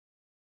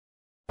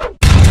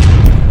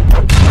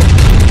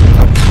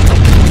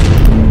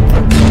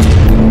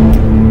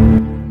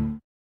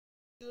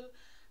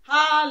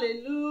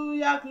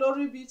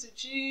Glory be to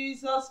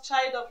Jesus.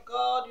 Child of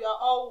God, you are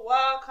all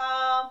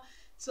welcome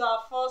to our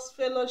first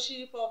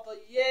fellowship of the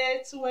year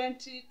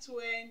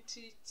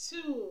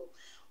 2022.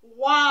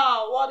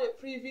 Wow, what a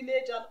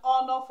privilege and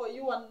honor for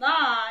you and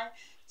I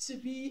to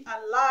be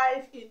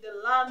alive in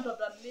the land of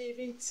the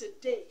living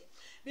today.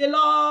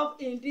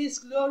 Beloved, in this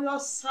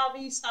glorious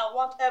service, I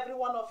want every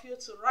one of you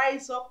to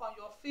rise up on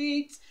your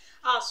feet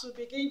as we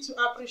begin to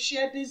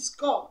appreciate this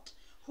God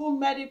who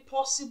made it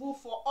possible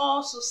for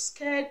us to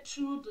skate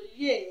through the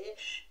year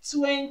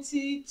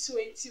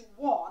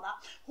 2021,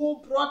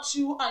 who brought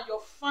you and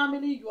your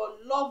family, your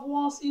loved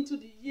ones into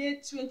the year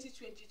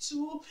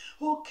 2022,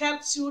 who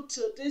kept you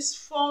to this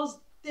first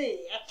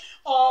day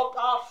of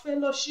our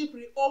fellowship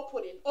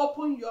reopening.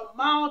 Open your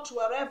mouth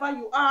wherever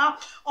you are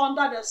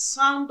under the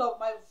sound of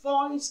my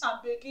voice and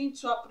begin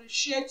to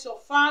appreciate your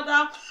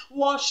Father,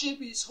 worship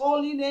his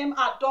holy name,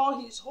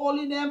 adore his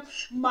holy name,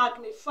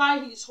 magnify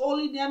his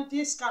holy name.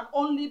 This can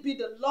only be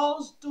the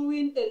Lord's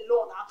doing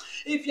alone.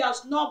 If he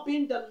has not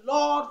been the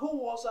Lord who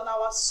was on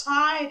our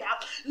side,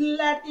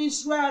 let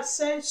Israel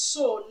say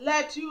so,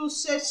 let you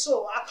say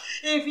so.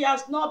 If he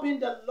has not been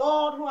the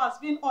Lord who has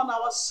been on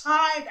our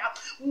side,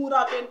 we would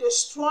have been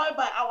destroyed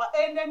by our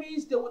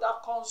enemies. They would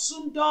have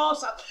consumed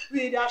us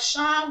with their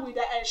charm, with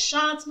their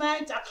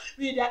enchantment,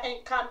 with their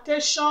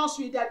incantations,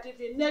 with their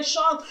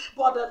divination.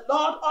 But the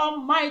Lord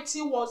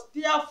Almighty was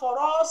there for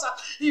us.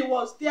 He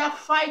was there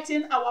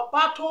fighting our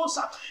battles.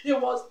 He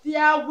was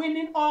there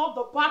winning all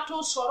the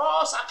battles for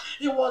us.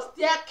 He was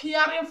there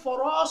caring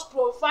for us,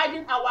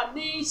 providing our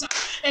needs,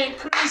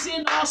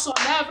 increasing us on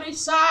every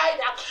side.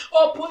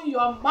 Open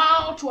your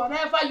mouth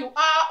wherever you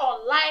are,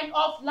 online,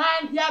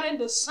 offline, hearing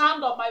the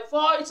sound of my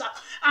voice,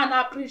 and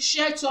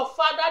appreciate your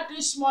Father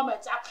this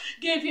moment.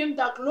 Give him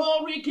the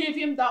glory, give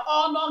him the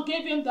honor,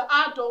 give him the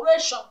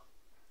adoration.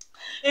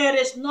 It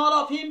is not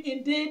of him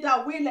indeed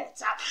that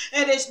willeth.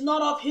 It is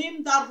not of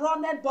him that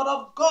runneth, but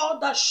of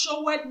God that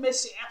showeth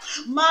mercy.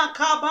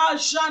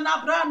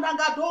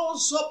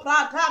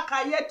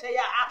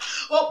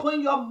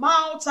 Open your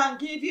mouth and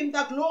give him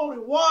the glory.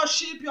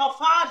 Worship your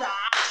Father.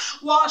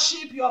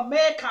 Worship your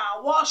Maker.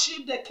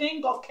 Worship the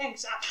King of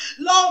Kings.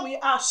 Lord, we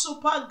are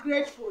super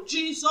grateful.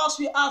 Jesus,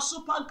 we are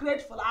super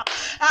grateful.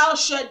 El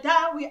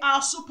Shaddai, we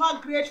are super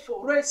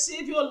grateful.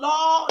 Receive your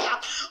Lord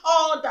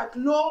all the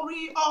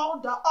glory,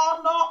 all the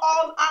honor,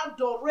 all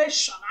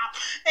adoration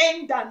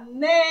in the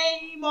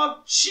name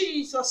of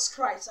Jesus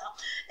Christ.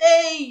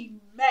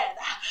 Amen.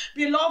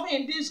 Beloved,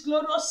 in this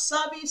glorious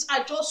service,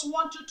 I just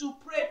want you to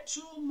pray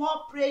two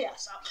more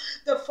prayers.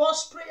 The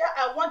first prayer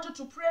I want you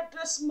to pray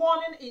this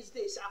morning is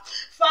this: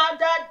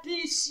 Father,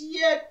 this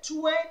year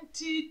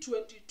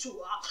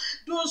 2022,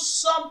 do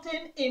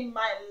something in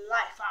my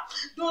life,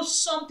 do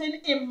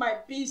something in my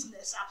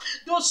business,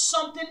 do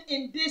something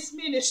in this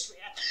ministry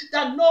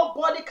that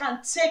nobody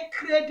can take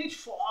credit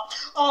for,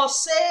 or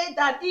say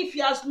that if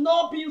it has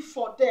not been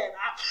for them,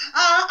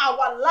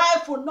 our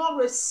life will not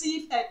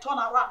receive a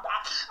turnaround,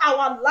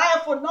 our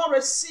life will not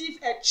receive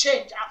a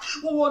change,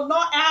 we will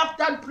not have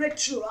that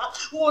breakthrough,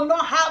 we will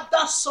not have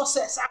that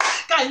success.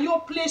 Can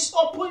you please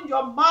open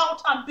your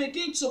mouth and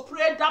begin to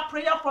pray that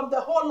prayer from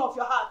the whole of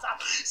your heart?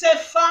 Say,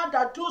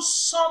 Father, do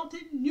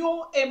something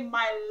new in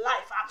my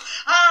life.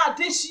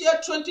 This year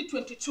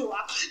 2022,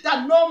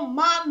 that no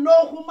man,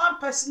 no human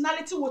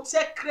personality will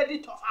take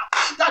credit of,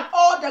 that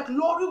all the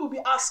glory will be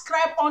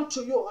ascribed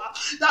unto you,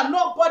 that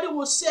nobody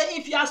will say,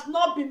 if it has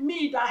not been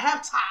me that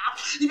helped her,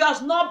 if it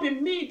has not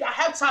been me that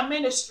helped her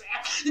ministry,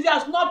 if it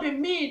has not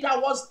been me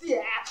that was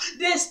there,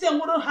 this thing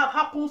wouldn't have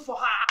happened for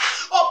her.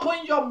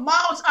 Open your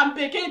mouth and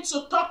begin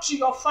to talk to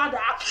your Father.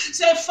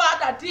 Say,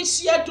 Father,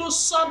 this year do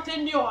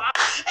something new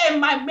in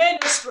my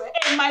ministry,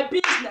 in my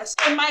business,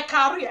 in my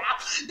career,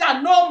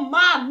 that no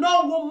man,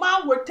 no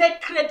woman will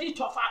take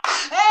credit of.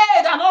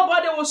 Hey, that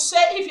nobody will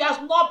say, if it has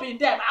not been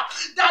them,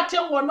 that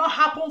thing will not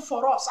happen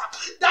for us.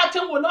 That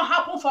thing will not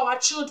happen for our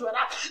children.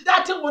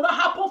 That thing will not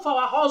happen for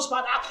our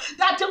husband.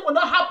 That thing will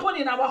not happen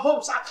in our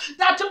homes.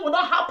 That thing will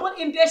not happen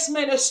in this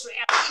ministry.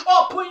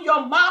 Open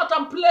your mouth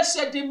and place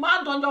a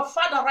demand on your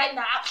Father right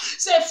now.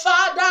 Say,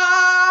 Father,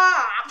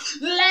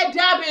 let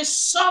there be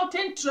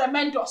something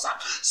tremendous,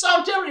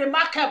 something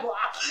remarkable,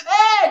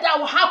 that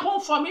will happen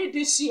for me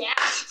this year,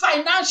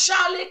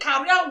 financially,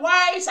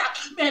 career-wise,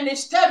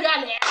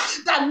 ministerially,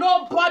 that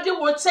nobody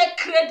will take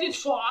credit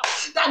for,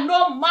 that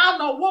no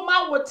man or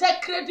woman will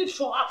take credit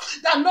for,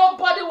 that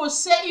nobody will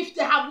say if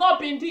they have not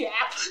been there,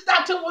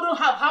 that it wouldn't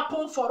have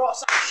happened for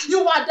us.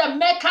 You are the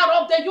maker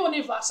of the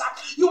universe.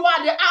 You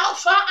are the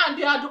Alpha and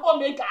you are the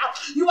Omega.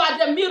 You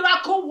are the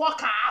miracle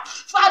worker.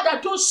 Father,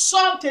 do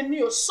something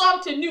new,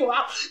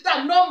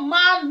 that no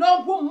man,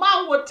 no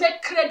woman will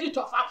take credit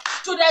of,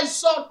 to the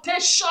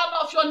exaltation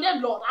of your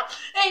name, Lord.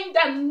 In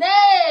the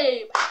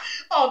name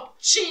of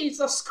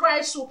Jesus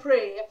Christ we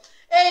pray.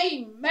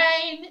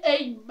 Amen,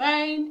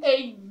 amen,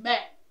 amen.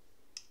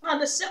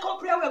 And the second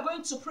prayer we're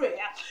going to pray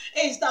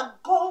is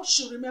that God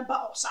should remember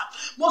us.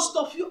 Most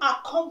of you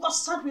are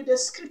conversant with the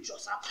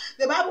scriptures.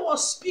 The Bible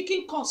was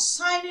speaking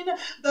concerning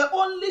the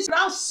only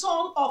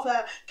grandson of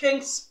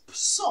King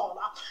Saul.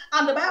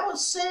 And the Bible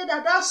said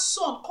that that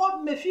son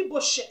called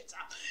Mephibosheth,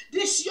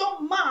 this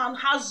young man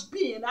has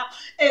been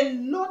a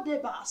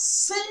Lodebar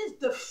since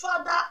the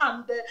father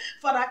and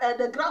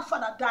the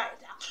grandfather died.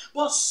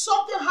 But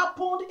something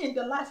happened in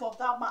the life of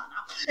that man.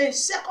 In 2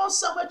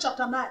 Samuel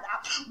chapter 9,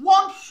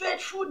 one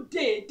faithful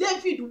day,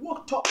 David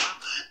woke up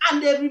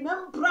and a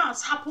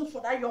remembrance happened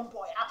for that young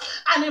boy.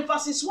 And in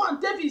verses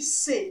 1, David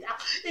said,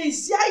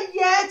 is there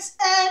yet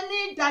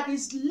any that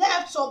is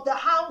left of the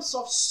house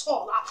of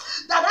Saul,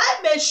 that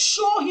I may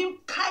show him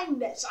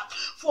kindness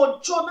for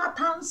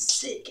Jonathan's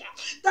sake,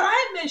 that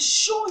I may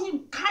show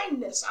him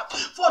kindness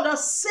for the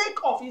sake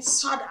of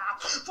his father,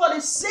 for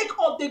the sake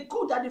of the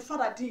good that the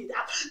father did.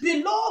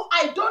 Beloved,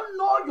 I don't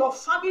know your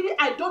family,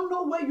 I don't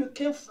know where you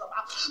came from,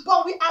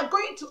 but we are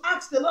going to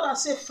ask the Lord and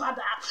say,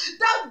 Father,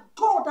 that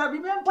God that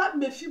remembered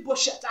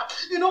Mephibosheth,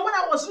 you know, when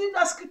I was reading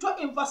that scripture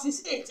in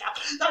verses 8,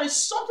 there is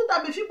something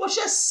that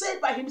Mephibosheth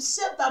said by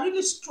himself that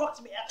really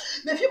struck me.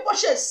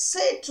 Mephibosheth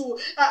said to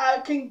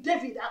King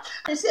David,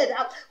 he said,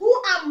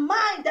 who am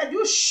I that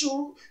you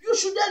shouldn't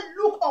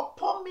look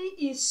upon me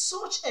in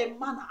such a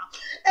manner,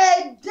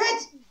 a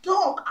dead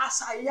dog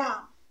as I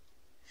am?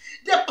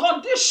 The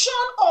condition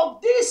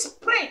of this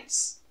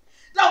prince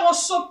that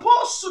was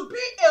supposed to be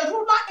a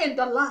ruler in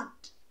the land,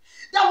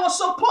 that was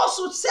supposed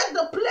to take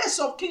the place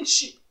of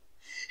kingship,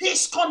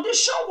 his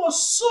condition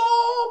was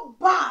so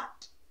bad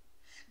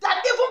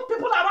that even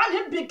people around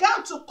him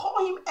began to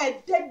call him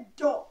a dead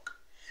dog,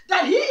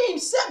 that he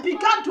himself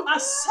began to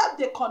accept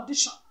the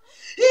condition.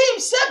 He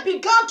himself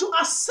began to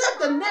accept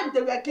the name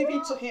they were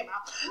giving to him.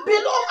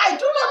 Beloved, I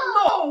do not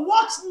know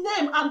what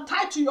name and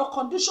title your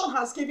condition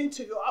has given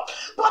to you,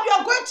 but you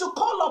are going to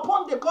call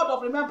upon the God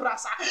of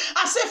remembrance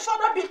and say,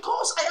 Father,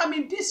 because I am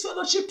in this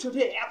fellowship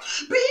today,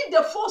 being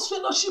the first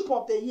fellowship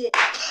of the year,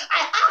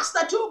 I ask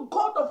that you,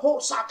 God of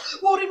hosts,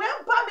 will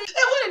remember me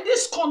even in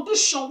this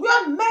condition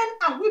where men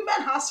and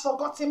women has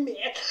forgotten me.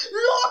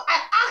 Lord,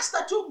 I ask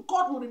that you,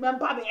 God, will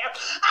remember me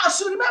as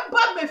you remember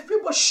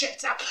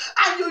Mephibosheth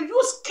and you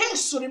use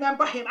kings to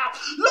remember him.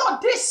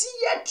 Lord, this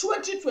year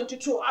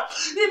 2022,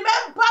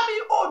 remember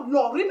me, oh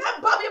Lord,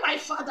 remember me, my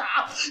Father,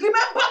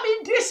 remember me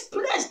this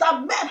place that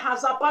man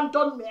has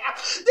abandoned me,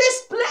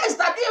 this place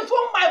that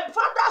even my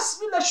father's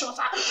relations,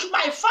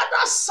 my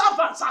father's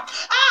servants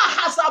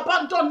has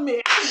abandoned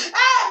me.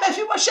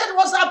 Mephibosheth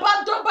was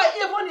abandoned by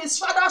even his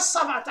father's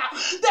servant.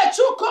 They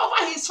took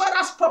over his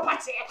father's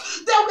property,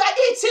 they were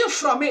eating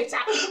from it,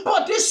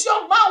 but this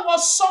young man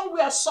was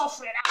somewhere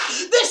suffering,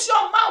 this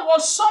young man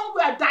was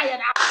somewhere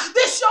dying,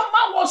 this young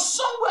man was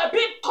somewhere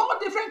being called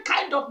different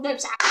kind of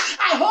names.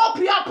 I hope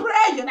you are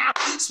praying.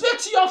 Speak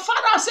to your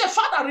father and say,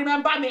 Father,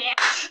 remember me.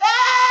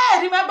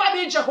 Hey, remember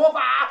me,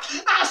 Jehovah.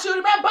 As you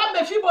remember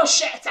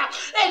Mephibosheth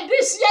in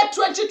this year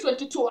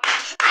 2022,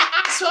 I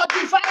ask for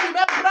divine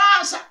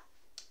remembrance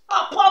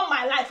upon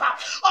my life,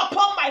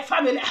 upon my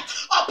family,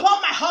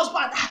 upon my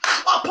husband,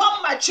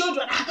 upon my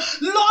children.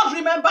 Lord,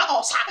 remember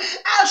us.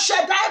 El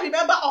Shaddai,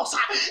 remember us.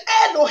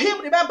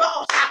 Elohim, remember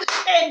us.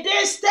 In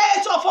this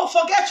state of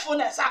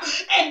forgetfulness,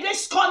 in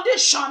this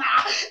condition,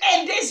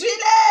 in this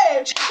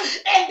village,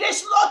 in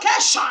this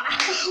location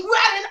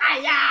wherein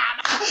I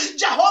am,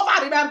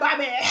 Jehovah, remember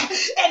me.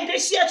 In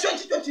this year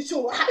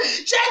 2022,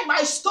 change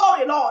my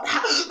story, Lord.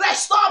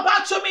 Restore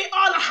back to me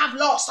all I have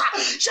lost.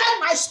 Change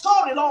my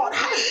story, Lord.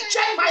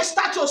 Change my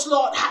status,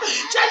 Lord.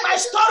 Change my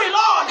story,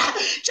 Lord.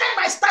 Change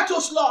my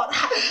status, Lord.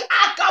 Remember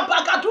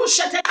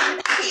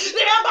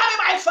me,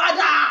 my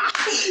Father.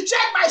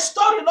 Change my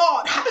story,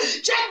 Lord.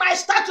 Change my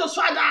status,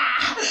 Father.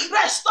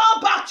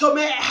 Restore back to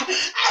me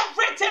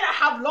everything I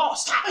have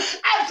lost.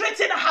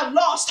 Everything I have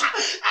lost.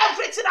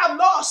 Everything I've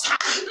lost.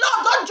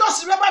 Lord, don't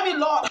just remember me,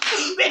 Lord,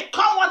 with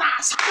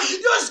commoners.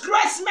 Use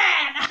grace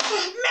men,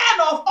 men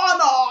of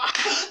honor,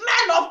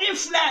 men of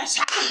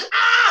influence,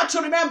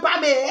 to remember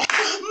me.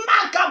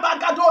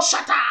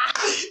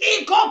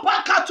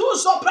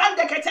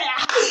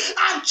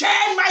 And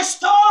change my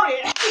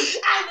story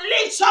and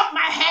lift up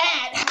my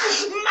head.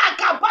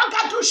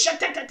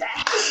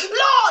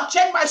 Lord,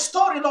 change my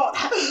story, Lord,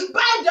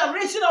 by the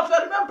reason of the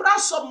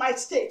remembrance of my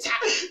state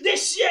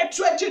this year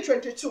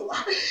 2022.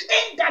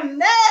 In the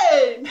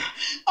name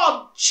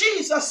of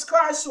Jesus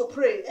Christ we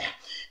pray.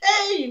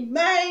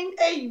 Amen,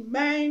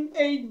 amen,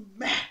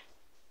 amen.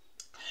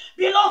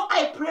 Beloved,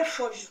 I pray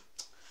for you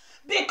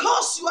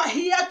because you are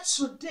here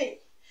today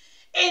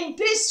in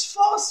this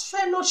first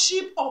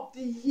fellowship of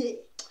the year.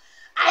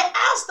 I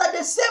ask that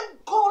the same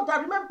God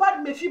that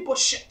remembered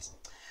Mephibosheth,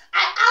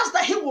 I ask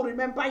that he will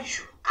remember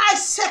you. I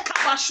say,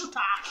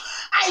 Kabashuta,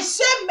 I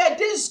say, may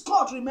this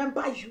God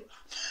remember you.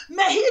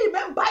 May he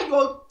remember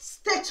your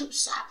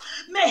status.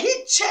 May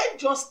he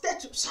change your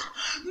status.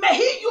 May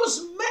he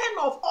use men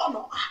of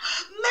honor,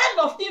 men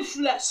of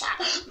influence,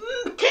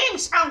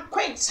 kings and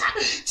queens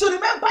to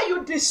remember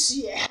you this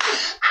year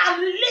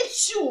and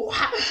lift you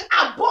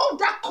above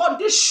that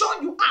condition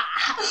you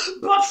are,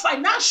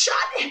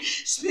 financially,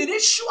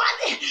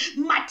 spiritually,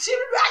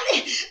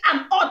 materially,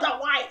 and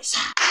otherwise.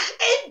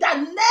 In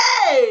the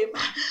name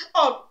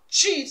of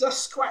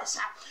Jesus Christ.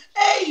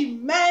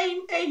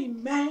 Amen,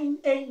 amen,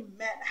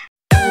 amen.